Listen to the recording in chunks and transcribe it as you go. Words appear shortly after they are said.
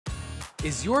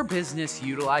Is your business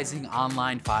utilizing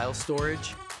online file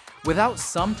storage? Without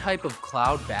some type of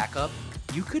cloud backup,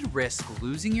 you could risk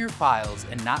losing your files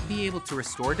and not be able to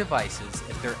restore devices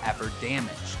if they're ever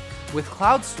damaged. With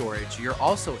cloud storage, you're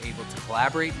also able to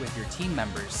collaborate with your team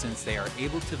members since they are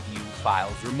able to view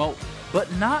files remotely.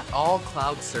 But not all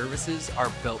cloud services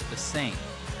are built the same.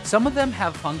 Some of them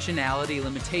have functionality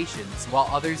limitations, while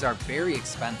others are very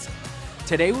expensive.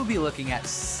 Today we'll be looking at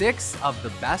 6 of the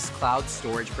best cloud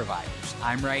storage providers.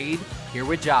 I'm Raid, here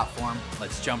with Jotform.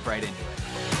 Let's jump right into it.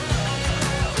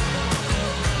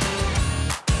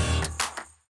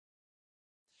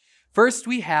 First,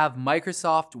 we have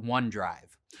Microsoft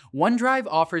OneDrive. OneDrive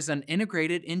offers an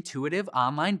integrated, intuitive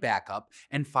online backup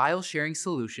and file sharing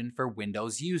solution for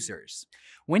Windows users.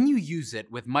 When you use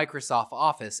it with Microsoft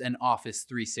Office and Office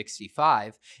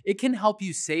 365, it can help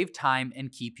you save time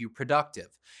and keep you productive.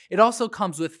 It also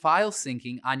comes with file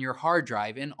syncing on your hard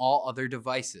drive and all other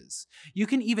devices. You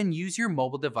can even use your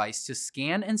mobile device to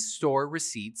scan and store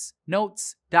receipts,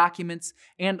 notes, documents,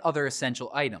 and other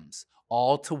essential items,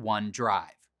 all to OneDrive.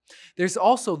 There's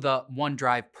also the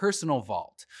OneDrive Personal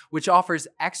Vault, which offers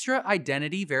extra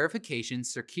identity verification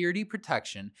security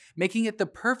protection, making it the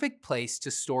perfect place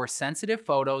to store sensitive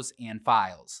photos and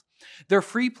files. Their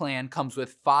free plan comes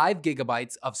with 5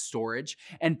 gigabytes of storage,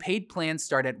 and paid plans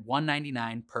start at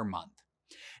 $199 per month.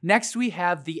 Next, we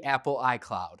have the Apple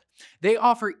iCloud. They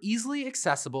offer easily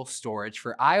accessible storage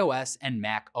for iOS and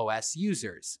Mac OS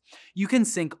users. You can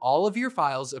sync all of your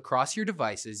files across your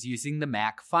devices using the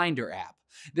Mac Finder app.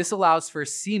 This allows for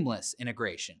seamless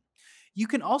integration. You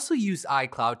can also use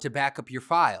iCloud to back up your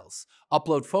files,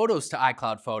 upload photos to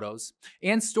iCloud Photos,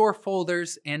 and store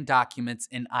folders and documents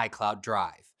in iCloud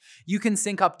Drive. You can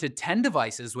sync up to 10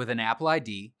 devices with an Apple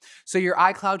ID, so your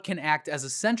iCloud can act as a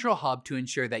central hub to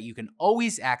ensure that you can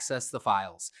always access the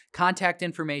files, contact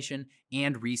information,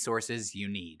 and resources you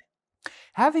need.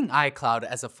 Having iCloud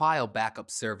as a file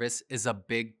backup service is a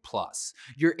big plus.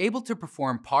 You're able to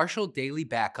perform partial daily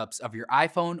backups of your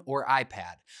iPhone or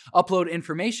iPad, upload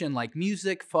information like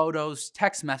music, photos,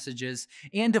 text messages,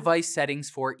 and device settings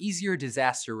for easier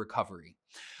disaster recovery.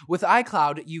 With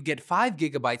iCloud, you get 5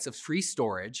 gigabytes of free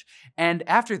storage, and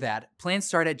after that, plans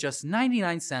start at just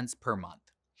 99 cents per month.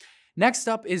 Next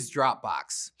up is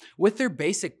Dropbox. With their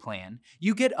basic plan,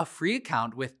 you get a free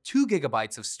account with 2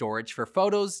 gigabytes of storage for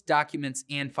photos, documents,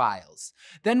 and files.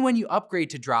 Then when you upgrade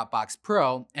to Dropbox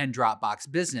Pro and Dropbox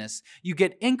Business, you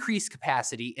get increased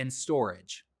capacity and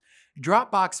storage.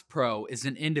 Dropbox Pro is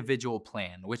an individual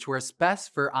plan which works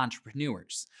best for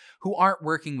entrepreneurs who aren't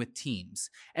working with teams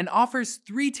and offers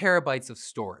 3 terabytes of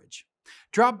storage.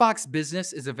 Dropbox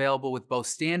Business is available with both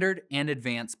standard and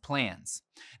advanced plans.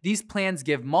 These plans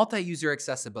give multi-user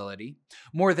accessibility,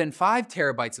 more than 5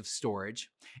 terabytes of storage,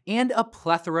 and a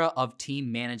plethora of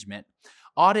team management,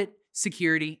 audit,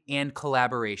 security, and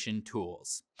collaboration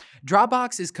tools.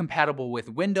 Dropbox is compatible with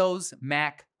Windows,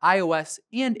 Mac, iOS,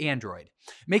 and Android,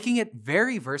 making it a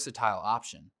very versatile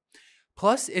option.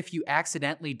 Plus, if you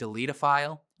accidentally delete a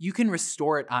file, you can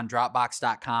restore it on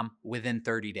Dropbox.com within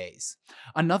 30 days.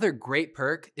 Another great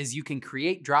perk is you can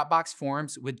create Dropbox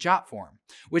forms with Jotform,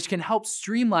 which can help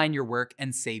streamline your work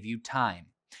and save you time.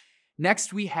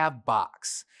 Next, we have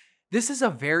Box. This is a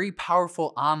very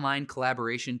powerful online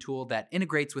collaboration tool that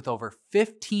integrates with over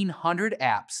 1,500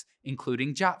 apps,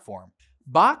 including Jotform.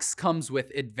 Box comes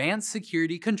with advanced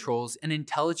security controls and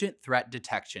intelligent threat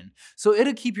detection, so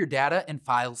it'll keep your data and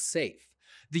files safe.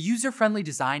 The user-friendly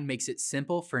design makes it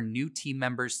simple for new team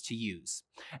members to use.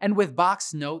 And with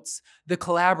Box Notes, the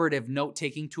collaborative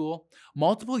note-taking tool,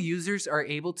 multiple users are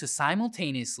able to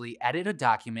simultaneously edit a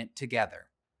document together.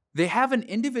 They have an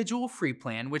individual free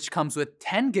plan which comes with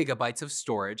 10 gigabytes of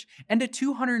storage and a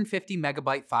 250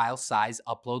 megabyte file size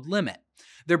upload limit.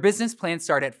 Their business plans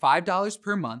start at $5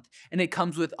 per month, and it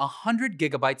comes with 100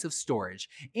 gigabytes of storage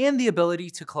and the ability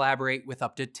to collaborate with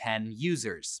up to 10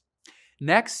 users.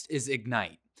 Next is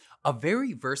Egnyte, a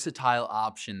very versatile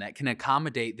option that can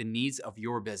accommodate the needs of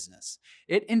your business.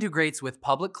 It integrates with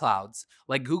public clouds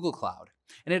like Google Cloud,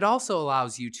 and it also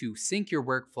allows you to sync your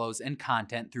workflows and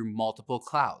content through multiple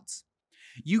clouds.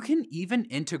 You can even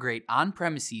integrate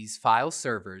on-premises file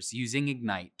servers using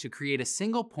Egnyte to create a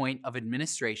single point of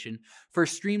administration for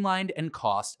streamlined and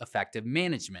cost-effective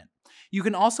management. You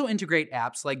can also integrate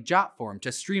apps like Jotform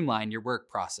to streamline your work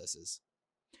processes.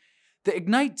 The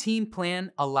Egnyte team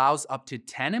plan allows up to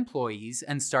 10 employees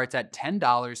and starts at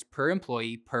 $10 per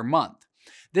employee per month.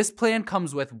 This plan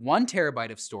comes with 1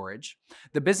 terabyte of storage.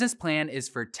 The business plan is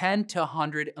for 10 to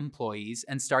 100 employees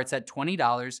and starts at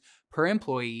 $20 per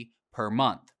employee per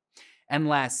month. And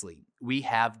lastly, we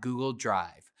have Google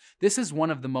Drive. This is one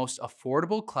of the most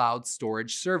affordable cloud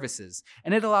storage services,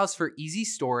 and it allows for easy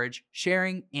storage,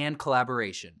 sharing, and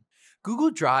collaboration.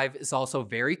 Google Drive is also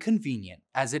very convenient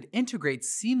as it integrates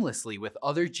seamlessly with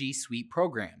other G Suite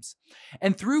programs.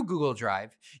 And through Google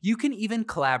Drive, you can even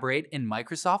collaborate in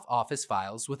Microsoft Office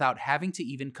files without having to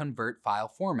even convert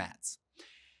file formats.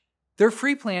 Their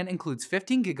free plan includes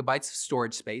 15 gigabytes of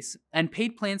storage space, and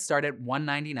paid plans start at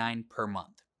 $199 per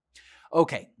month.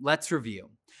 Okay, let's review.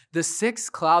 The 6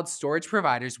 cloud storage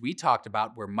providers we talked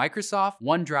about were Microsoft,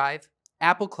 OneDrive,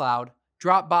 Apple Cloud,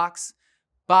 Dropbox,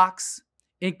 Box,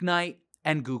 Egnyte,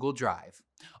 and Google Drive.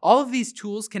 All of these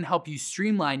tools can help you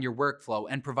streamline your workflow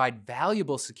and provide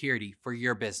valuable security for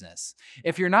your business.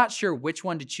 If you're not sure which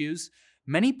one to choose,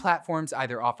 many platforms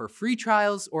either offer free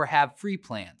trials or have free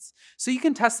plans, so you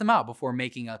can test them out before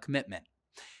making a commitment.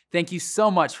 Thank you so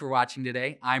much for watching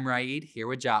today. I'm Raid here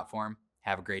with Jotform.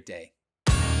 Have a great day.